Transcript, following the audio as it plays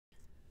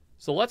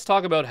So let's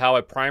talk about how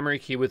a primary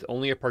key with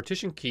only a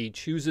partition key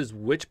chooses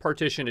which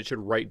partition it should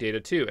write data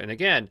to. And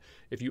again,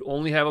 if you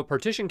only have a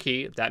partition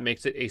key, that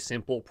makes it a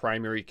simple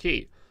primary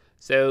key.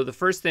 So the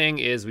first thing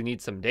is we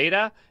need some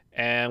data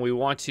and we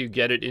want to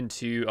get it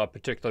into a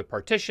particular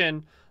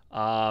partition.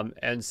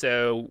 And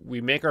so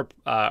we make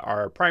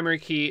our primary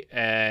key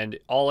and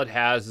all it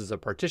has is a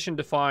partition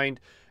defined.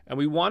 And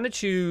we want to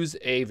choose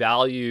a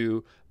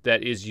value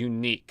that is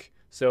unique.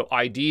 So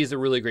ID is a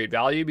really great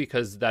value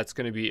because that's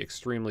going to be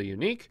extremely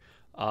unique.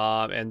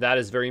 And that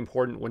is very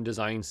important when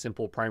designing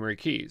simple primary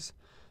keys.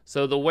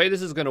 So the way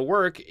this is going to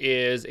work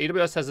is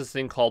AWS has this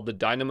thing called the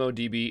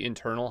DynamoDB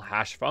internal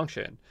hash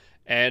function.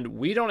 And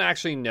we don't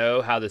actually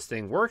know how this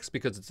thing works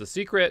because it's a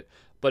secret,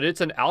 but it's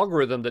an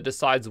algorithm that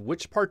decides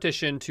which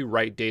partition to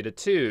write data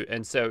to.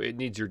 And so it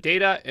needs your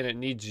data and it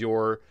needs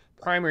your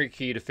primary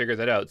key to figure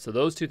that out. So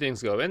those two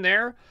things go in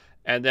there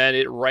and then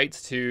it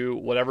writes to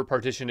whatever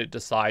partition it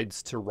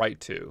decides to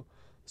write to.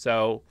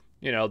 So,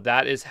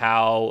 that is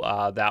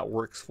how that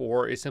works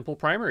for a simple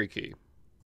primary key.